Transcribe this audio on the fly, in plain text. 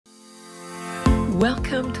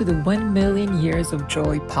Welcome to the 1 Million Years of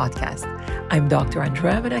Joy podcast. I'm Dr.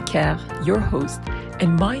 Andrea Benaker, your host,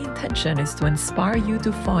 and my intention is to inspire you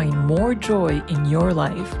to find more joy in your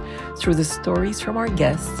life through the stories from our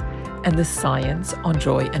guests and the science on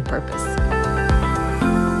joy and purpose.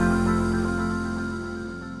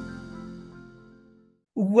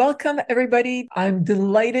 Welcome, everybody. I'm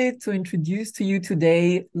delighted to introduce to you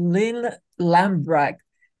today Lynn Lambrecht,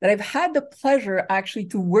 that I've had the pleasure actually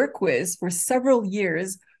to work with for several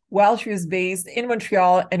years while she was based in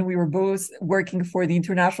Montreal, and we were both working for the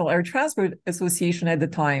International Air Transport Association at the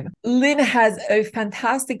time. Lynn has a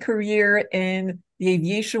fantastic career in the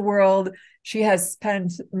aviation world. She has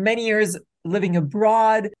spent many years living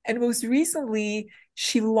abroad, and most recently,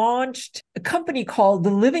 she launched a company called The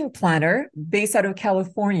Living Planner based out of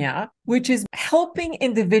California, which is helping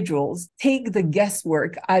individuals take the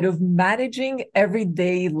guesswork out of managing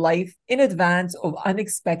everyday life in advance of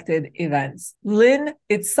unexpected events. Lynn,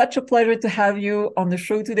 it's such a pleasure to have you on the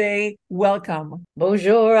show today. Welcome.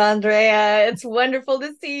 Bonjour, Andrea. It's wonderful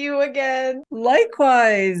to see you again.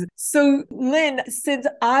 Likewise. So, Lynn, since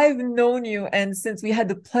I've known you and since we had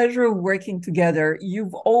the pleasure of working together,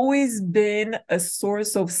 you've always been a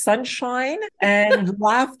source of sunshine and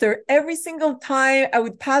laughter. Every single time I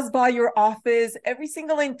would pass by your office, every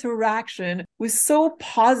single interaction was so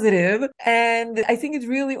positive. And I think it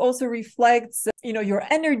really also reflects, your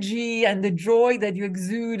energy and the joy that you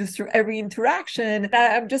exude through every interaction.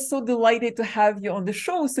 I'm just so delighted to have you on the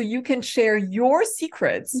show so you can share your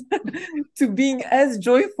secrets to being as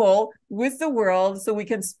joyful with the world so we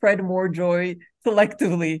can spread more joy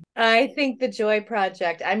collectively. I think the Joy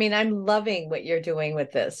Project, I'm loving what you're doing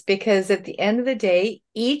with this because at the end of the day,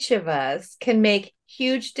 each of us can make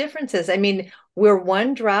huge differences. We're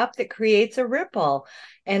one drop that creates a ripple,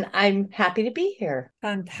 and I'm happy to be here.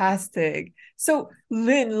 Fantastic. So,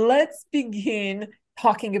 Lynn, let's begin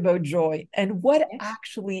talking about joy and what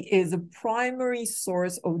actually is a primary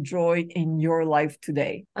source of joy in your life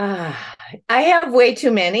today. I have way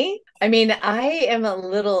too many. I'm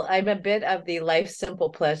a bit of the life simple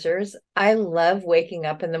pleasures. I love waking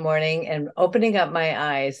up in the morning and opening up my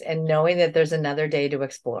eyes and knowing that there's another day to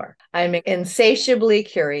explore. I'm insatiably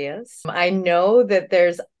curious. I know that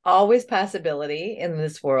there's always possibility in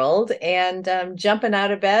this world, and jumping out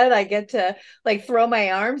of bed, I get to throw my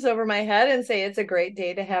arms over my head and say it's a great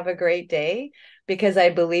day to have a great day, because I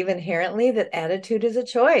believe inherently that attitude is a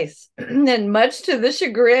choice. And much to the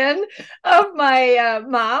chagrin of my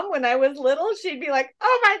mom, when I was little, she'd be like,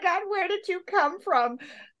 "Oh my God, where did you come from?"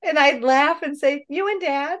 And I'd laugh and say, "You and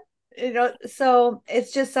Dad." So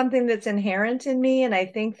it's just something that's inherent in me. And I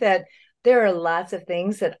think that there are lots of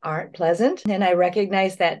things that aren't pleasant. And I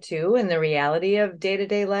recognize that too in the reality of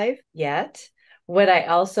day-to-day life. Yet, what I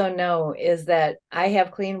also know is that I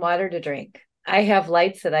have clean water to drink. I have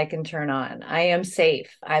lights that I can turn on. I am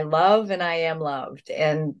safe. I love and I am loved.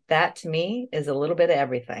 And that to me is a little bit of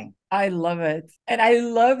everything. I love it. And I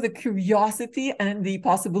love the curiosity and the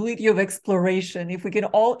possibility of exploration. If we can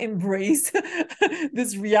all embrace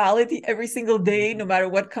this reality every single day, no matter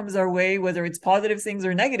what comes our way, whether it's positive things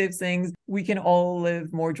or negative things, we can all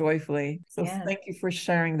live more joyfully. So Thank you for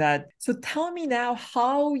sharing that. So tell me now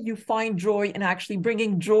how you find joy in actually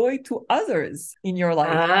bringing joy to others in your life.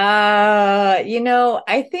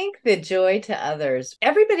 I think the joy to others,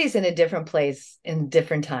 everybody's in a different place in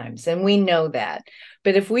different times, and we know that.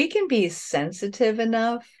 But if we can be sensitive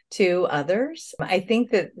enough to others, I think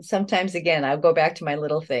that sometimes, again, I'll go back to my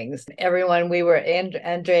little things.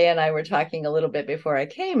 Andrea and I were talking a little bit before I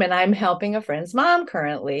came, and I'm helping a friend's mom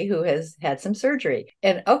currently who has had some surgery.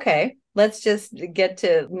 And okay, let's just get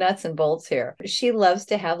to nuts and bolts here. She loves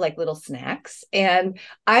to have little snacks, and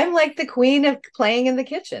I'm like the queen of playing in the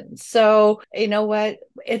kitchen. So you know what?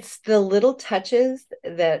 It's the little touches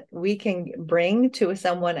that we can bring to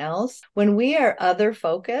someone else when we are other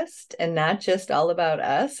focused and not just all about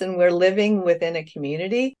us, and we're living within a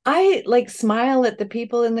community. I smile at the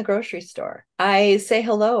people in the grocery store. I say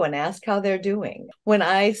hello and ask how they're doing. When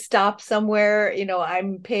I stop somewhere, I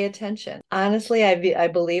pay attention. Honestly, I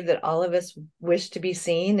believe that all of us wish to be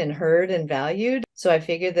seen and heard and valued. So I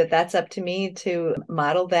figured that that's up to me to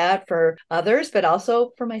model that for others, but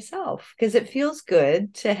also for myself, because it feels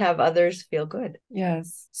good to have others feel good.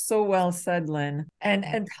 Yes, so well said, Lynn.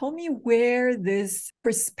 And tell me where this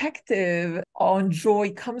perspective on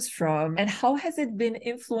joy comes from, and how has it been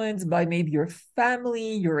influenced by maybe your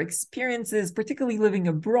family, your experiences, experiences, particularly living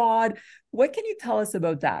abroad. What can you tell us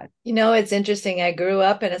about that? It's interesting. I grew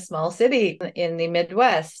up in a small city in the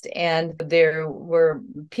Midwest, and there were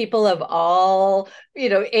people of all,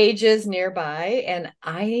 ages nearby. And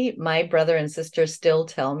my brother and sister still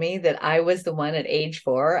tell me that I was the one at age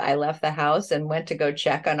 4. I left the house and went to go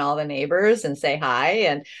check on all the neighbors and say hi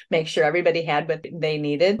and make sure everybody had what they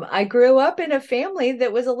needed. I grew up in a family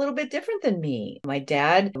that was a little bit different than me. My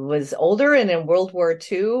dad was older and in World War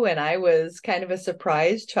II, and I was kind of a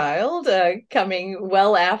surprise child coming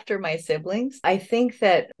well after my siblings. I think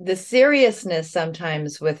that the seriousness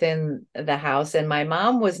sometimes within the house, and my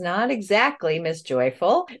mom was not exactly Miss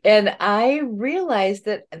Joyful. And I realized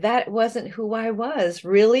that that wasn't who I was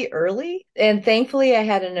really early. And thankfully, I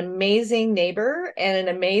had an amazing neighbor and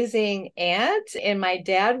an amazing aunt. And my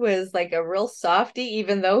dad was like a real softie,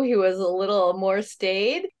 even though he was a little more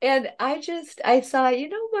staid. And I thought, you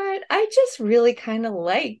know what? I just really kind of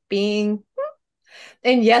like being.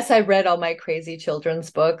 And yes, I read all my crazy children's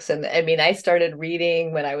books. And I mean, I started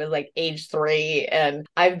reading when I was like age 3, and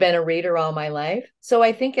I've been a reader all my life. So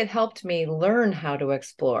I think it helped me learn how to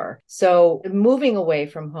explore. So moving away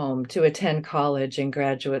from home to attend college and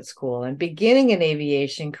graduate school and beginning an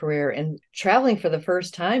aviation career and traveling for the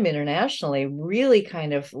first time internationally really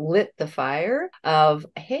kind of lit the fire of,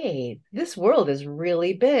 hey, this world is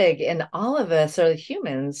really big and all of us are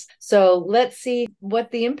humans. So let's see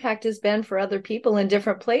what the impact has been for other people in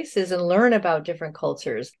different places and learn about different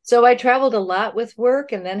cultures. So I traveled a lot with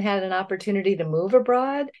work and then had an opportunity to move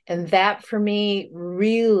abroad. And that for me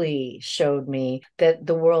really showed me that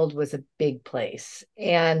the world was a big place.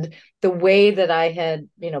 And the way that I had,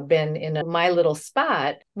 been in my little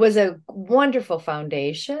spot was a wonderful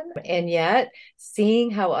foundation. And yet seeing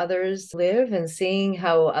how others live and seeing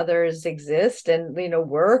how others exist and,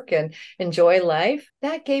 work and enjoy life,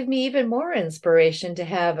 that gave me even more inspiration to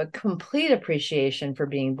have a complete appreciation for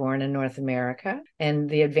being born in North America and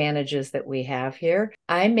the advantages that we have here.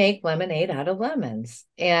 I make lemonade out of lemons.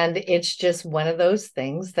 And it's just one of those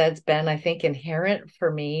things that's been, I think, inherent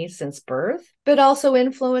for me since birth, but also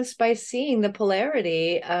influenced by seeing the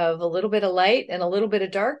polarity of a little bit of light and a little bit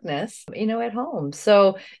of darkness, at home.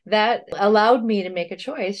 So that allowed me to make a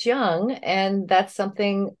choice young. And that's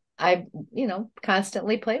something I,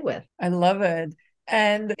 constantly play with. I love it.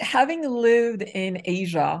 And having lived in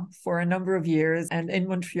Asia for a number of years and in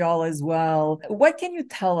Montreal as well, what can you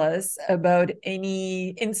tell us about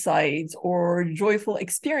any insights or joyful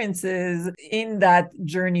experiences in that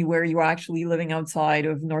journey where you're actually living outside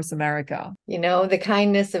of North America? The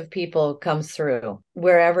kindness of people comes through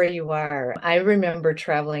wherever you are. I remember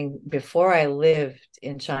traveling before I lived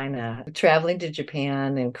in China, traveling to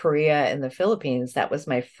Japan and Korea and the Philippines. That was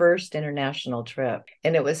my first international trip.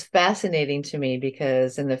 And it was fascinating to me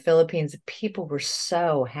because in the Philippines, people were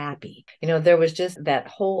so happy. There was just that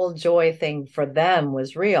whole joy thing for them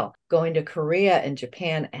was real. Going to Korea and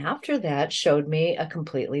Japan after that showed me a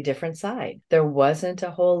completely different side. There wasn't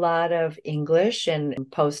a whole lot of English and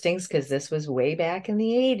postings because this was way back in the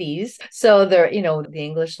 80s. So there, the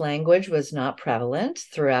English language was not prevalent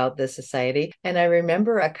throughout the society. And I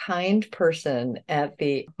remember a kind person at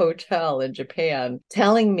the hotel in Japan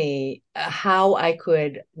telling me how I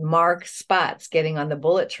could mark spots getting on the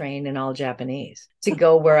bullet train in all Japanese to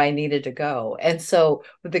go where I needed to go. And so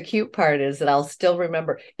the cute part is that I'll still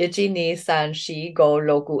remember ichi ni san shi go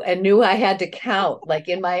roku, and knew I had to count like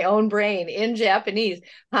in my own brain in Japanese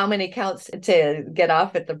how many counts to get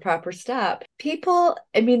off at the proper stop. People,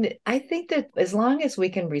 I think that as long as we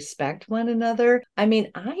can respect one another, I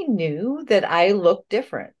knew that I looked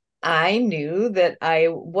different. I knew that I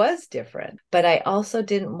was different, but I also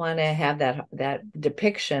didn't want to have that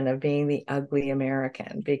depiction of being the ugly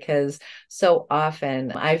American, because so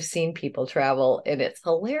often I've seen people travel and it's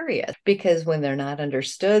hilarious because when they're not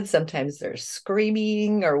understood, sometimes they're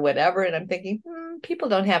screaming or whatever. And I'm thinking, people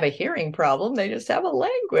don't have a hearing problem. They just have a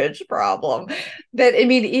language problem. But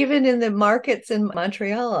even in the markets in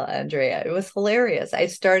Montreal, Andrea, it was hilarious. I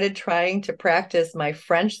started trying to practice my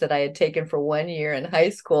French that I had taken for 1 year in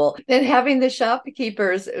high school. And having the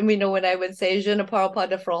shopkeepers, when I would say, je ne parle pas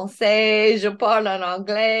de français, je parle en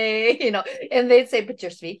anglais, and they'd say, but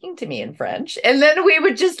you're speaking to me in French. And then we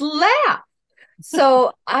would just laugh.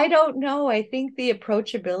 So I don't know. I think the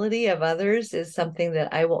approachability of others is something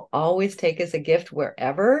that I will always take as a gift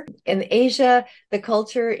wherever. In Asia, the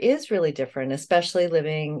culture is really different, especially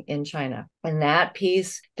living in China. And that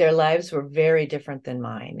piece, their lives were very different than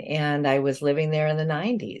mine. And I was living there in the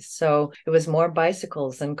 90s. So it was more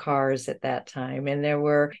bicycles than cars at that time. And there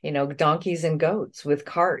were, donkeys and goats with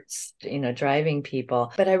carts, driving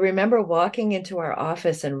people. But I remember walking into our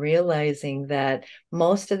office and realizing that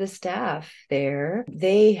most of the staff there,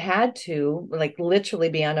 they had to like literally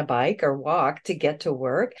be on a bike or walk to get to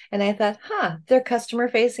work. And I thought, they're customer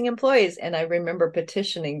facing employees. And I remember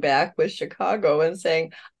petitioning back with Chicago and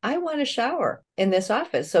saying, I want a shower in this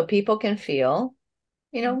office so people can feel,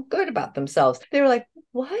 good about themselves. They were like,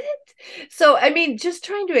 what? So, I mean, just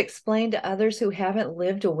trying to explain to others who haven't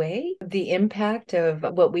lived away the impact of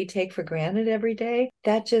what we take for granted every day,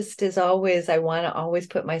 that just is always, I want to always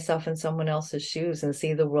put myself in someone else's shoes and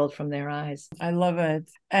see the world from their eyes. I love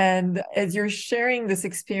it. And as you're sharing this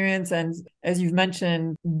experience, and as you've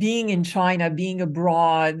mentioned, being in China, being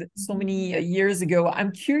abroad so many years ago,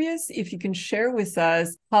 I'm curious if you can share with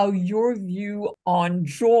us how your view on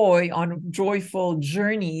joy, on joyful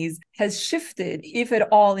journeys has shifted, if at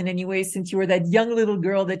all, in any way, since you were that young little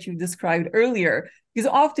girl that you described earlier. Because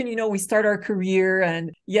often, we start our career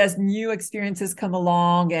and yes, new experiences come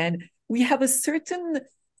along and we have a certain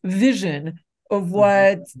vision of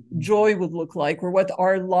what joy would look like or what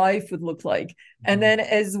our life would look like. And then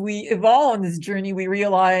as we evolve on this journey, we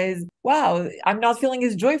realize, wow, I'm not feeling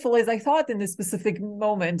as joyful as I thought in this specific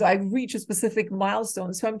moment. I've reached a specific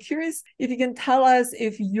milestone. So I'm curious if you can tell us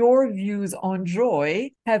if your views on joy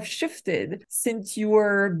have shifted since you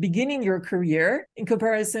were beginning your career in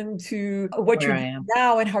comparison to what you're doing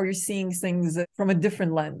now and how you're seeing things from a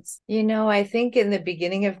different lens. I think in the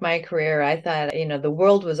beginning of my career, I thought, the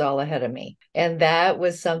world was all ahead of me. And that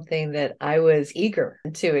was something that I was eager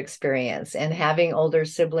to experience. And having older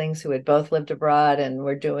siblings who had both lived abroad and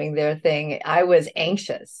were doing their thing, I was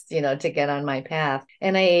anxious, to get on my path.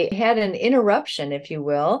 And I had an interruption, if you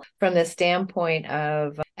will, from the standpoint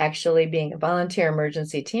of actually being a volunteer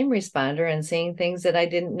emergency team responder and seeing things that I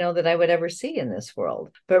didn't know that I would ever see in this world.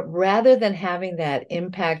 But rather than having that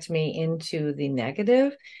impact me into the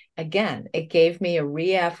negative, again, it gave me a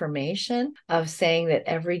reaffirmation of saying that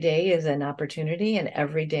every day is an opportunity and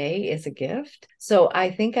every day is a gift. So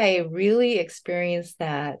I think I really experienced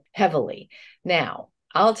that heavily. Now,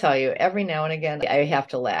 I'll tell you, every now and again, I have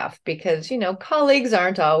to laugh because, colleagues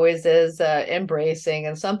aren't always as embracing,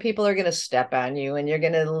 and some people are going to step on you and you're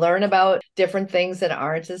going to learn about different things that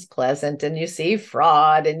aren't as pleasant, and you see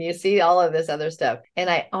fraud and you see all of this other stuff. And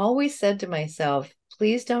I always said to myself,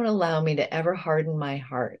 please don't allow me to ever harden my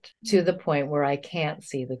heart to the point where I can't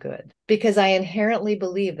see the good, because I inherently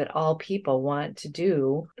believe that all people want to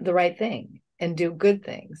do the right thing and do good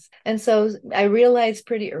things. And so I realized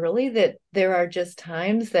pretty early that there are just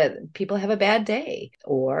times that people have a bad day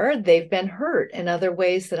or they've been hurt in other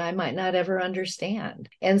ways that I might not ever understand.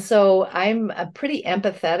 And so I'm a pretty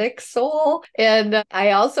empathetic soul. And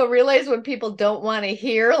I also realize when people don't want to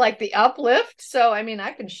hear like the uplift. So,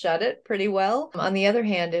 I can shut it pretty well. On the other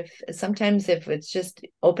hand, if it's just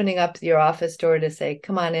opening up your office door to say,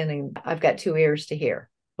 come on in and I've got two ears to hear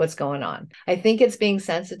what's going on. I think it's being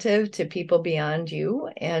sensitive to people beyond you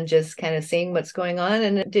and just kind of seeing what's going on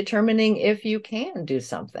and determining if you can do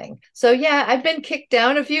something. So yeah, I've been kicked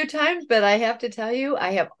down a few times, but I have to tell you,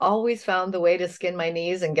 I have always found the way to skin my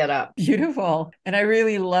knees and get up. Beautiful. And I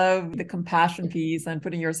really love the compassion piece and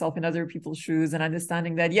putting yourself in other people's shoes and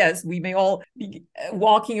understanding that, yes, we may all be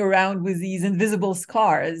walking around with these invisible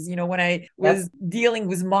scars. When I was dealing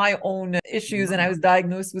with my own issues and I was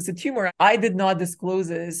diagnosed with a tumor, I did not disclose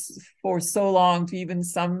it for so long to even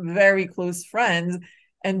some very close friends.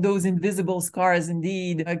 And those invisible scars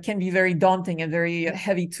indeed can be very daunting and very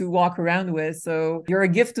heavy to walk around with. So you're a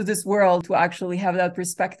gift to this world to actually have that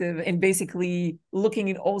perspective and basically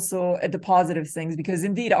looking also at the positive things, because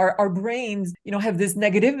indeed our brains, have this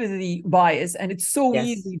negativity bias, and it's so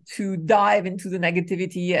easy to dive into the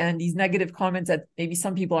negativity and these negative comments that maybe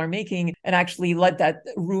some people are making and actually let that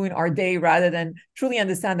ruin our day rather than truly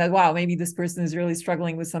understand that, wow, maybe this person is really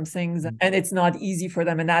struggling with some things and it's not easy for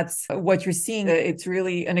them. And that's what you're seeing. It's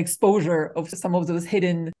really an exposure of some of those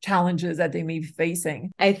hidden challenges that they may be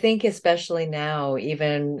facing. I think especially now,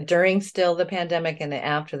 even during still the pandemic and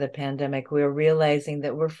after the pandemic, we're realizing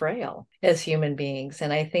that we're frail as human beings.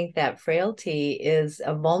 And I think that frailty is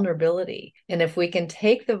a vulnerability. And if we can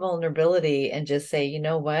take the vulnerability and just say, you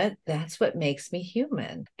know what, that's what makes me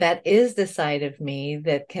human. That is the side of me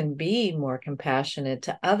that can be more compassionate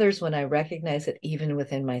to others when I recognize it even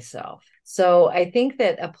within myself. So I think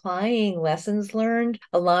that applying lessons learned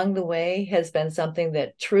along the way has been something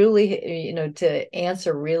that truly, to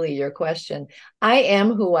answer really your question, I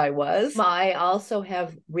am who I was. I also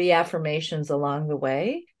have reaffirmations along the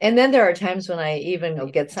way And then there are times when I even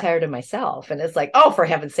get tired of myself and it's like, oh, for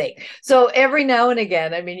heaven's sake. So every now and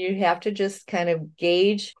again, I mean, you have to just kind of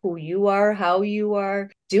gauge who you are, how you are,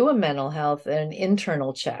 do a mental health and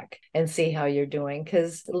internal check and see how you're doing.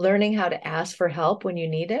 Because learning how to ask for help when you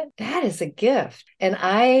need it, that is a gift. And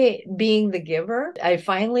I, being the giver, I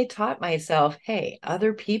finally taught myself, hey,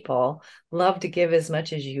 other people love to give as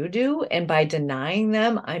much as you do. And by denying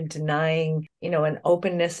them, I'm denying, an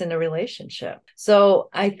openness in a relationship. So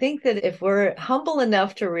I think that if we're humble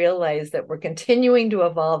enough to realize that we're continuing to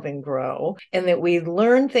evolve and grow, and that we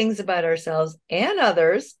learn things about ourselves and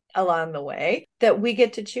others along the way, that we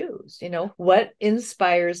get to choose, what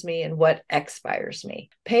inspires me and what expires me.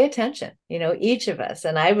 Pay attention, each of us.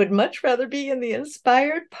 And I would much rather be in the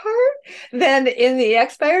inspired part than in the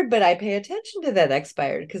expired, but I pay attention to that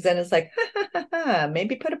expired because then it's like,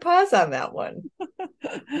 maybe put a pause on that one.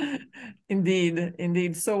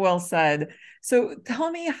 Indeed. So well said. So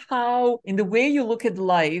tell me how, in the way you look at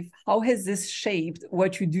life, how has this shaped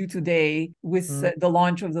what you do today with the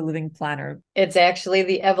launch of the Living Planner? It's actually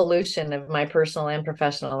the evolution of my personal and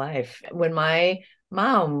professional life. When my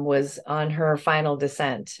mom was on her final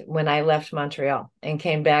descent, when I left Montreal and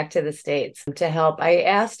came back to the States to help, I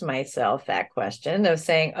asked myself that question of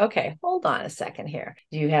saying, okay, hold on a second here.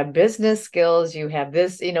 You have business skills, you have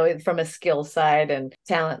this, from a skill side and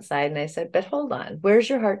talent side. And I said, but hold on, where's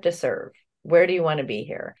your heart to serve? Where do you want to be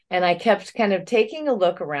here? And I kept kind of taking a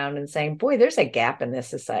look around and saying, boy, there's a gap in this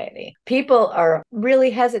society. People are really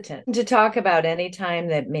hesitant to talk about any time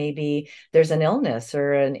that maybe there's an illness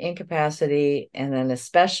or an incapacity, and then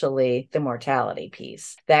especially the mortality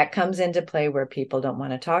piece. That comes into play where people don't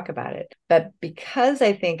want to talk about it. But because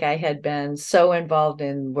I think I had been so involved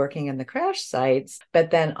in working in the crash sites, but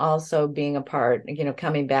then also being a part,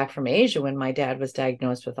 coming back from Asia when my dad was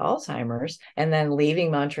diagnosed with Alzheimer's, and then leaving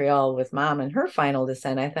Montreal with mom and her final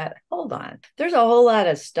descent, I thought, hold on, there's a whole lot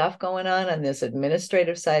of stuff going on this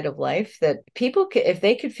administrative side of life that people could, if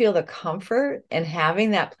they could feel the comfort and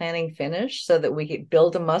having that planning finished so that we could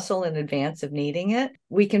build a muscle in advance of needing it,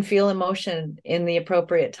 we can feel emotion in the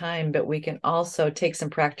appropriate time, but we can also take some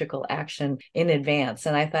practical action in advance.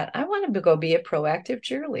 And I thought, I want to go be a proactive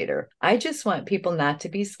cheerleader. I just want people not to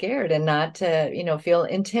be scared and not to, feel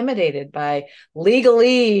intimidated by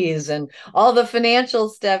legalese and all the financial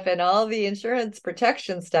stuff and all the insurance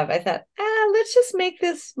protection stuff. I thought, let's just make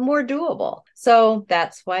this more doable. So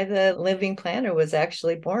that's why the Living Planner was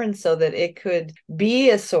actually born, so that it could be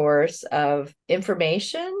a source of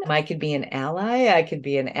information. I could be an ally. I could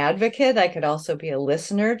be an advocate. I could also be a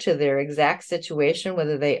listener to their exact situation,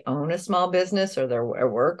 whether they own a small business or they're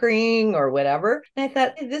working or whatever. And I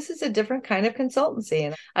thought, hey, this is a different kind of consultancy.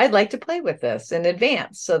 And I'd like to play with this in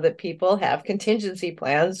advance so that people have contingency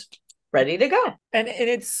plans ready to go. And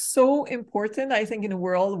it's so important, I think, in a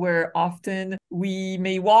world where often we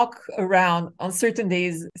may walk around on certain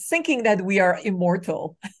days thinking that we are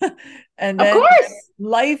immortal. And then of course,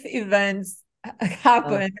 life events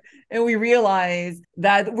happen and we realize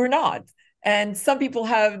that we're not. And some people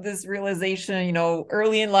have this realization,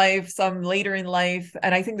 early in life, some later in life.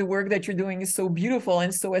 And I think the work that you're doing is so beautiful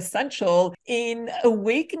and so essential in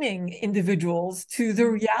awakening individuals to the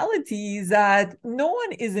reality that no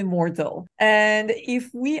one is immortal. And if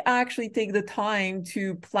we actually take the time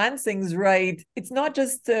to plan things right, it's not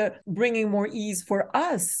just bringing more ease for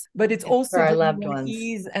us, but it's also for our bringing loved more ones.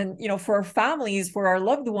 ease and, for our families, for our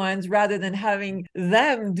loved ones, rather than having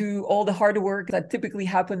them do all the hard work that typically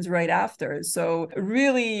happens right after. So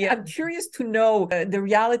really, I'm curious to know the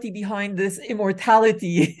reality behind this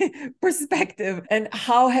immortality perspective, and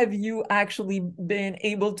how have you actually been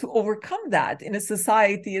able to overcome that in a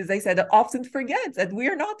society, as I said, that often forgets that we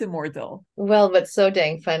are not immortal. Well, what's so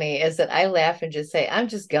dang funny is that I laugh and just say, I'm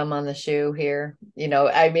just gum on the shoe here.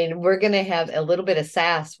 We're going to have a little bit of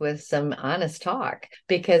sass with some honest talk,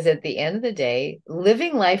 because at the end of the day,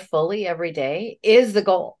 living life fully every day is the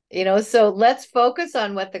goal. So let's focus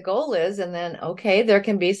on what the goal is. And then, okay, there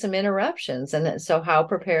can be some interruptions. And then, so how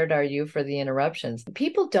prepared are you for the interruptions?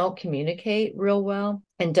 People don't communicate real well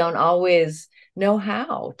and don't always know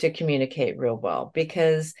how to communicate real well,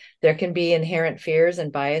 because there can be inherent fears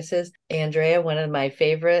and biases. Andrea, one of my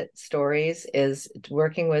favorite stories is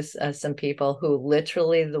working with some people who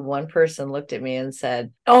literally, the one person looked at me and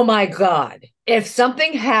said, oh my God, if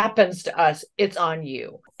something happens to us, it's on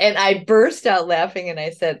you. And I burst out laughing and I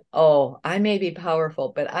said, "Oh, I may be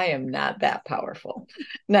powerful, but I am not that powerful."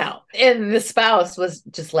 Now, and the spouse was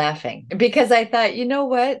just laughing because I thought, you know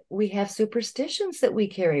what? We have superstitions that we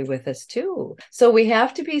carry with us too. So we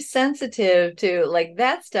have to be sensitive to like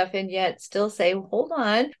that stuff and yet still say, hold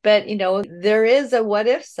on. But, there is a what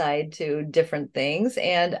if side to different things.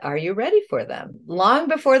 And are you ready for them? Long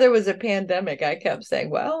before there was a pandemic, I kept saying,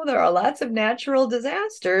 well, there are lots of natural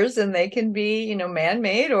disasters and they can be,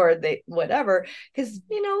 man-made or they whatever, because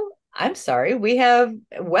I'm sorry, we have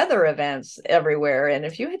weather events everywhere, and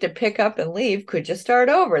if you had to pick up and leave, could you start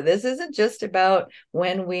over? This isn't just about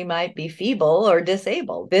when we might be feeble or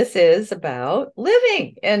disabled. This is about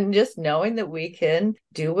living and just knowing that we can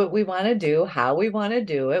do what we want to do, how we want to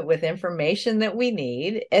do it, with information that we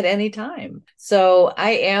need at any time. So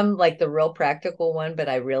I am like the real practical one, but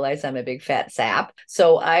I realize I'm a big fat sap.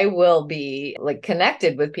 So I will be like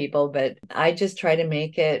connected with people, but I just try to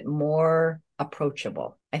make it more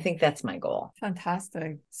approachable. I think that's my goal.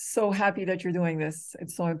 Fantastic. So happy that you're doing this.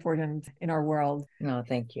 It's so important in our world. No,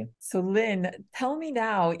 thank you. So Lynn, tell me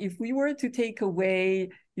now, if we were to take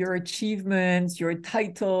away your achievements, your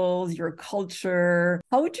titles, your culture,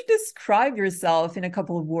 how would you describe yourself in a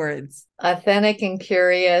couple of words? Authentic and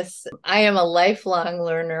curious. I am a lifelong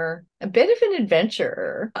learner, a bit of an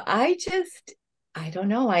adventurer. I don't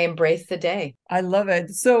know. I embrace the day. I love it.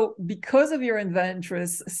 So, because of your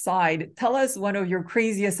adventurous side, tell us one of your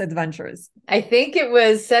craziest adventures. I think it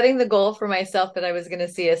was setting the goal for myself that I was going to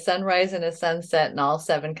see a sunrise and a sunset in all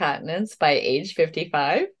 7 continents by age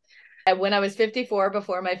 55. And when I was 54,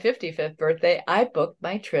 before my 55th birthday, I booked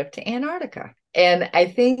my trip to Antarctica. And I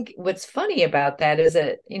think what's funny about that is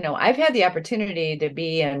that, I've had the opportunity to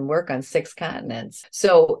be and work on 6 continents.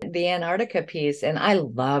 So the Antarctica piece, and I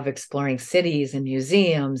love exploring cities and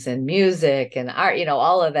museums and music and art,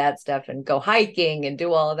 all of that stuff, and go hiking and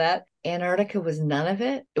do all of that. Antarctica was none of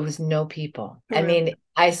it. It was no people. I mean,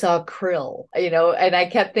 I saw krill, and I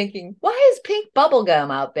kept thinking, why is pink bubble gum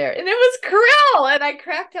out there? And it was krill. And I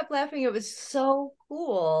cracked up laughing. It was so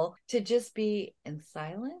cool to just be in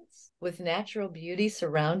silence with natural beauty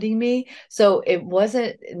surrounding me. So it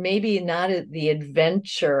wasn't maybe not the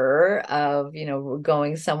adventure of,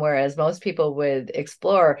 going somewhere as most people would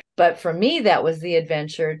explore. But for me, that was the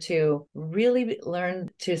adventure to really learn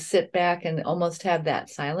to sit back and almost have that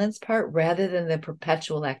silence part rather than the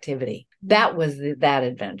perpetual activity. That was that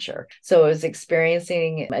adventure. So it was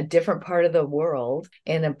experiencing a different part of the world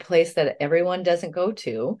in a place that everyone doesn't go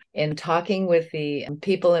to, and talking with the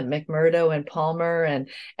people at McMurdo and Palmer and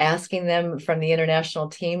asking them from the international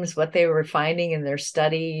teams what they were finding in their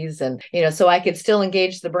studies. And, so I could still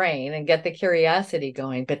engage the brain and get the curiosity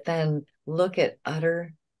going, but then look at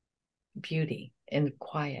utter beauty and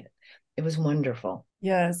quiet. It was wonderful.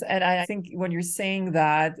 Yes. And I think when you're saying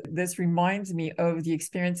that, this reminds me of the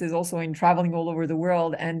experiences also in traveling all over the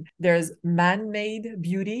world. And there's man-made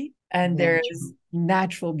beauty and there's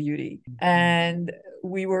natural beauty. And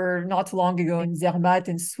we were not too long ago in Zermatt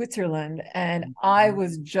in Switzerland, and I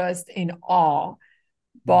was just in awe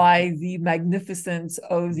by the magnificence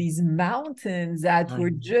of these mountains that were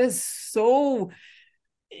just so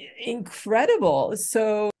incredible.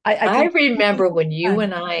 So I remember when you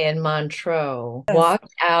and I in Montreux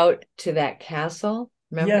walked out to that castle.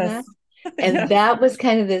 Remember that? And that was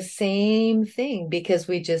kind of the same thing, because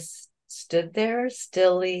we just stood there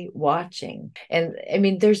stilly watching. And I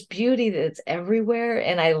mean, there's beauty that's everywhere.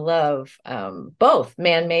 And I love both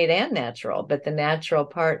man-made and natural, but the natural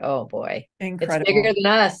part, oh boy, incredible. It's bigger than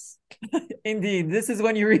us. Indeed, this is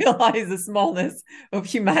when you realize the smallness of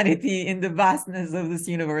humanity in the vastness of this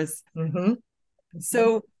universe. Mm-hmm.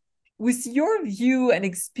 So, with your view and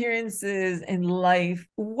experiences in life,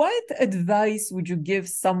 what advice would you give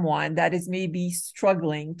someone that is maybe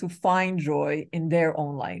struggling to find joy in their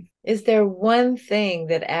own life? Is there one thing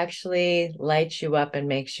that actually lights you up and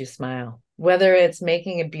makes you smile? Whether it's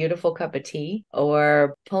making a beautiful cup of tea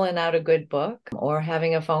or pulling out a good book or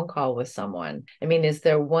having a phone call with someone. I mean, is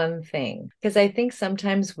there one thing? Because I think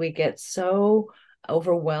sometimes we get so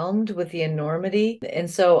overwhelmed with the enormity. And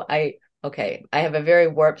so I have a very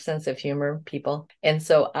warped sense of humor, people. And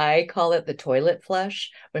so I call it the toilet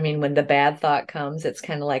flush. I mean, when the bad thought comes, it's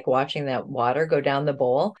kind of like watching that water go down the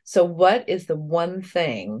bowl. So what is the one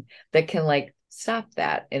thing that can stop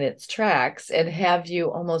that in its tracks and have you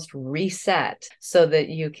almost reset so that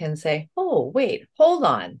you can say, oh, wait, hold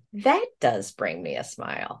on. That does bring me a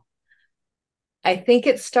smile. I think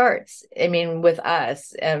it starts, with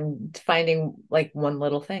us and finding one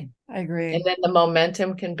little thing. I agree. And then the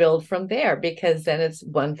momentum can build from there, because then it's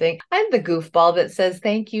one thing. I'm the goofball that says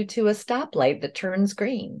thank you to a stoplight that turns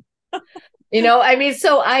green.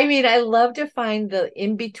 I love to find the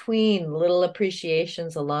in between little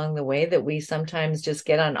appreciations along the way that we sometimes just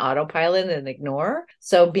get on autopilot and ignore.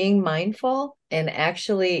 So being mindful and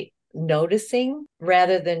actually noticing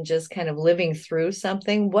rather than just kind of living through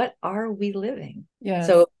something, what are we living? Yes.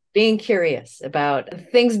 So being curious about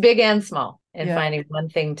things big and small and Yeah. finding one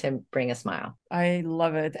thing to bring a smile. I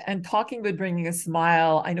love it. And talking about bringing a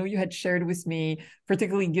smile, I know you had shared with me,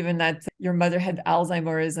 particularly given that your mother had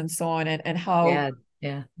Alzheimer's and so on, and how Yeah.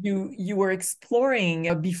 Yeah. you were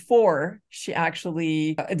exploring before she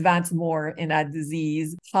actually advanced more in that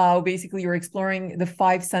disease, how basically you're exploring the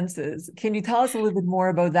five senses. Can you tell us a little bit more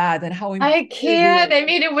about that and how I important it can't. is? I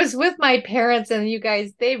mean, it was with my parents, and you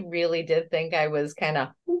guys, they really did think I was kind of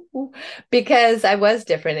because I was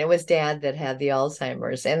different. It was dad that had the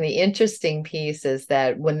Alzheimer's. And the interesting piece is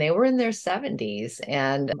that when they were in their 70s,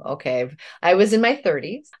 and okay, I was in my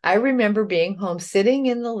 30s, I remember being home sitting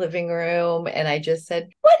in the living room, and I just said,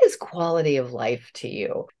 "What is quality of life to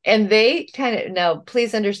you?" And they kind of, now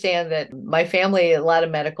please understand that my family, a lot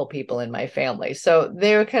of medical people in my family. So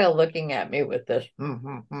they were kind of looking at me with this.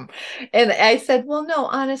 And I said, well, no,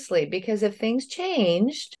 honestly, because if things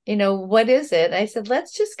changed, what is it? I said,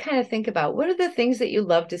 let's just kind of think about what are the things that you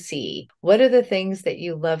love to see? What are the things that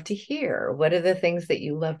you love to hear? What are the things that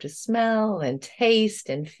you love to smell and taste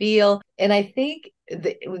and feel? And I think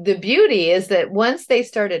the beauty is that once they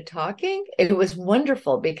started talking, it was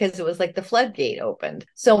wonderful because it was like the floodgate opened.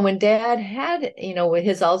 So when dad had, with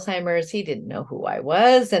his Alzheimer's, he didn't know who I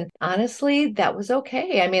was. And honestly, that was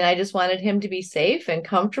okay. I mean, I just wanted him to be safe and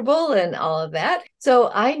comfortable and all of that. So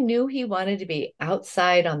I knew he wanted to be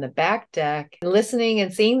outside on the back deck, listening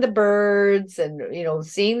and seeing the birds and,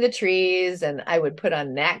 seeing the trees. And I would put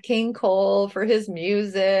on Nat King Cole for his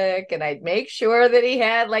music. And I'd make sure that he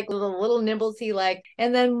had like little nibbles he liked.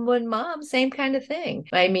 And then when mom, same kind of thing.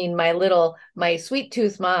 I mean, my sweet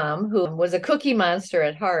tooth mom, who was a cookie monster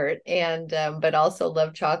at heart and, but also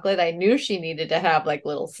loved chocolate. I knew she needed to have like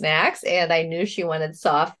little snacks and I knew she wanted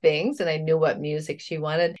soft things and I knew what music she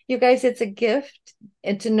wanted. You guys, it's a gift.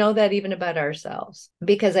 And to know that even about ourselves,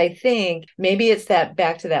 because I think maybe it's that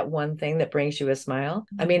back to that one thing that brings you a smile.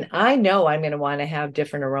 I mean, I know I'm going to want to have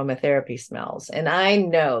different aromatherapy smells, and I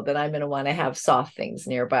know that I'm going to want to have soft things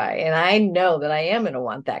nearby, and I know that I am going to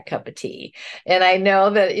want that cup of tea, and I know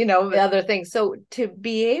that, other things. So to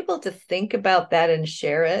be able to think about that and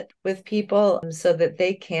share it with people so that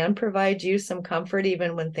they can provide you some comfort,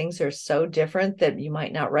 even when things are so different that you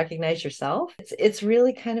might not recognize yourself, it's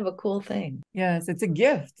really kind of a cool thing. Yes, it's a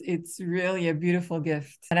gift. It's really a beautiful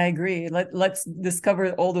gift. And I agree. Let's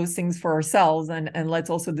discover all those things for ourselves and let's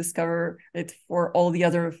also discover it for all the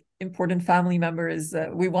other important family members.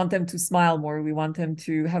 We want them to smile more. We want them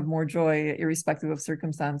to have more joy, irrespective of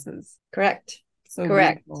circumstances. Correct. So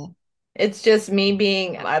Correct. beautiful. It's just me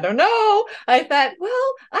being, I don't know. I thought,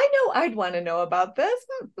 well, I know I'd want to know about this.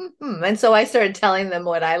 And so I started telling them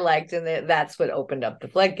what I liked, and that's what opened up the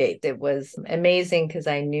floodgates. It was amazing because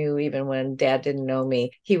I knew even when dad didn't know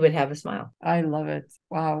me, he would have a smile. I love it.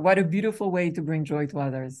 Wow. What a beautiful way to bring joy to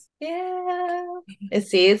others. Yeah. And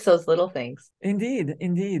see, it's those little things. Indeed.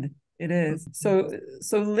 Indeed. It is. So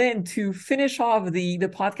Lynn, to finish off the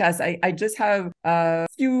podcast, I just have a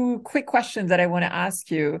few quick questions that I want to ask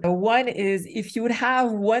you. One is, if you would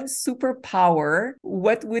have one superpower,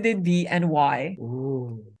 what would it be and why?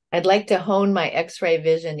 Ooh. I'd like to hone my X-ray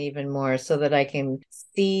vision even more so that I can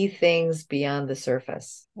see things beyond the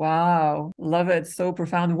surface. Wow, love it. So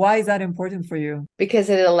profound. Why is that important for you? Because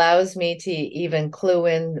it allows me to even clue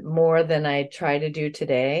in more than I try to do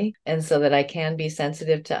today, and so that I can be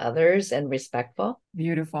sensitive to others and respectful.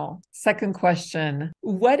 Beautiful. Second question.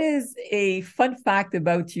 What is a fun fact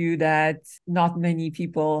about you that not many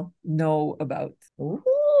people know about?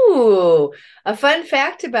 Ooh, a fun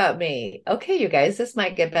fact about me. Okay, you guys, this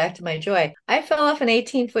might get back to my joy. I fell off an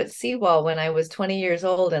 18-foot seawall when I was 20 years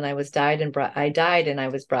old and I died and I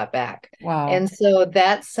was brought back. Wow. And so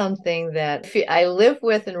that's something that I live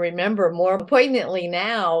with and remember more poignantly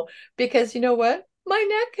now because you know what? My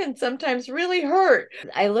neck can sometimes really hurt.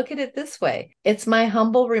 I look at it this way. It's my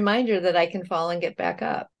humble reminder that I can fall and get back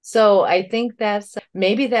up. So I think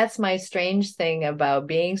maybe that's my strange thing about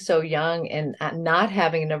being so young and not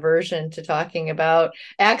having an aversion to talking about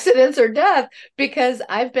accidents or death, because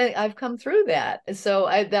I've come through that. So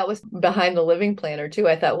that was behind the living planner too.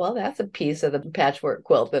 I thought, well, that's a piece of the patchwork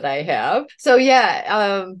quilt that I have. So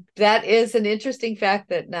yeah, that is an interesting fact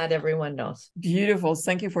that not everyone knows. Beautiful.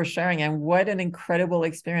 Thank you for sharing. And what an incredible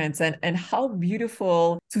experience. And how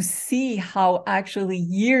beautiful to see how actually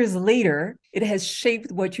years later it has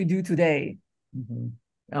shaped what you do today. Mm-hmm.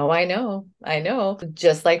 Oh, I know. I know.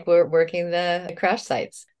 Just like we're working the crash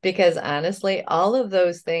sites. Because honestly, all of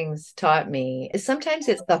those things taught me sometimes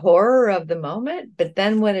it's the horror of the moment, but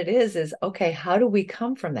then what it is, okay, how do we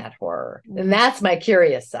come from that horror? And that's my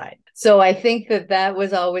curious side. So I think that that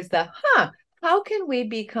was always how can we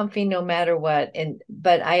be comfy no matter what? And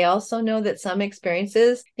but I also know that some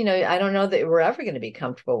experiences, I don't know that we're ever going to be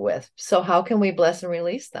comfortable with. So how can we bless and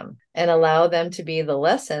release them and allow them to be the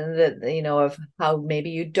lesson that, of how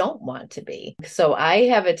maybe you don't want to be? So I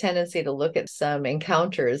have a tendency to look at some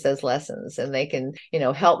encounters as lessons, and they can,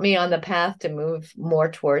 help me on the path to move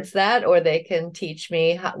more towards that, or they can teach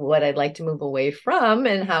me what I'd like to move away from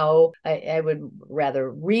and how I would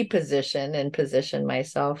rather reposition and position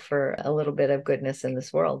myself for a little bit of goodness in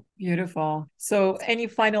this world. Beautiful. So, any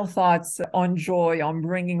final thoughts on joy, on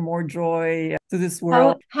bringing more joy to this How,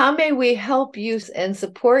 world? how may we help you and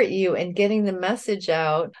support you in getting the message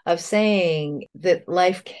out of saying that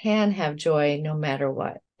life can have joy no matter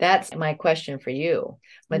what? That's my question for you,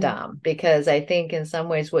 Madame, because I think in some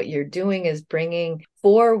ways what you're doing is bringing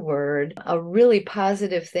forward a really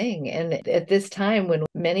positive thing. And at this time when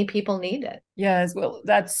many people need it. Yes, well,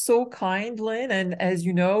 that's so kind, Lynn. And as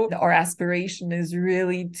you know, our aspiration is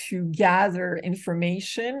really to gather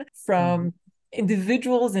information from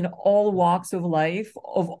individuals in all walks of life,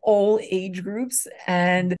 of all age groups,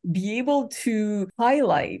 and be able to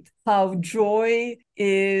highlight how joy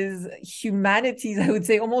is humanity's, I would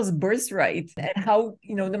say, almost birthright, and how,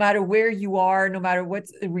 no matter where you are, no matter what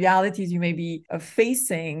realities you may be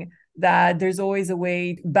facing, that there's always a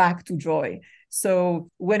way back to joy. So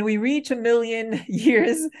when we reach 1,000,000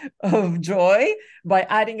 years of joy, by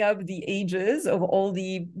adding up the ages of all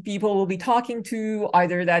the people we'll be talking to,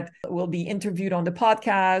 either that will be interviewed on the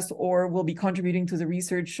podcast or will be contributing to the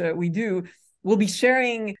research we do, we'll be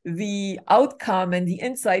sharing the outcome and the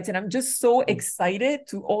insights. And I'm just so excited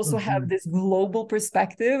to also have this global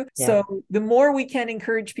perspective. Yeah. So the more we can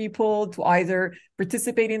encourage people to either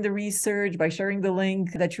participate in the research by sharing the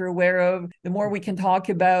link that you're aware of, the more we can talk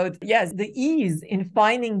about, yes, the ease in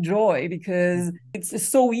finding joy, because it's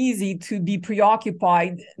so easy to be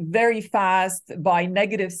preoccupied very fast by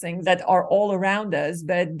negative things that are all around us,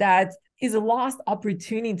 but that is a lost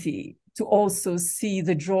opportunity to also see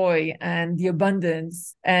the joy and the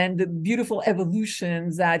abundance and the beautiful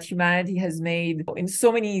evolutions that humanity has made in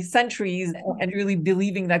so many centuries, and really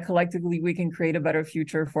believing that collectively we can create a better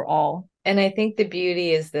future for all. And I think the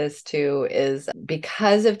beauty is this too, is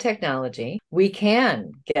because of technology, we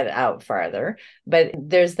can get out farther, but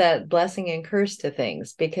there's that blessing and curse to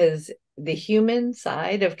things, because the human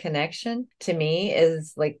side of connection to me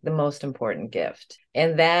is like the most important gift.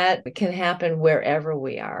 And that can happen wherever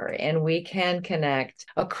we are. And we can connect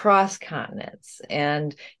across continents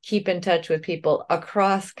and keep in touch with people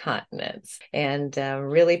across continents and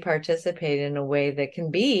really participate in a way that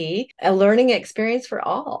can be a learning experience for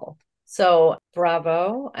all. So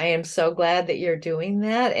bravo. I am so glad that you're doing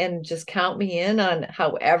that, and just count me in on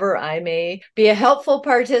however I may be a helpful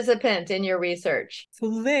participant in your research. So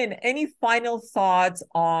Lynn, any final thoughts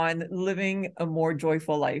on living a more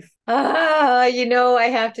joyful life? I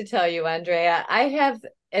have to tell you, Andrea, I have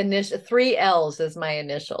three L's as my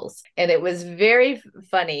initials. And it was very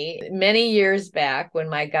funny many years back when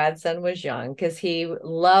my godson was young, because he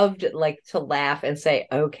loved like to laugh and say,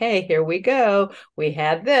 okay, here we go. We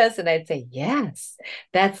had this. And I'd say, yes,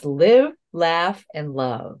 that's live, laugh, and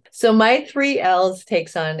love. So my three L's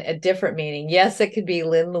takes on a different meaning. Yes, it could be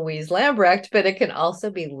Lynn Louise Lambrecht, but it can also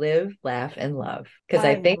be live, laugh, and love, because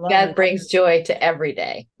I think that brings joy to every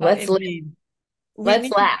day. Let's live, let's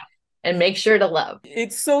laugh, and make sure to love.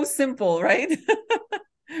 It's so simple, right?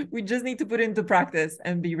 We just need to put it into practice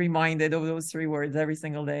and be reminded of those three words every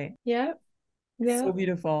single day. Yeah. So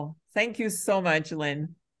beautiful. Thank you so much,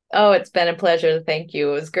 Lynn. Oh, it's been a pleasure. Thank you.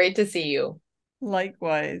 It was great to see you.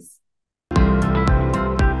 Likewise.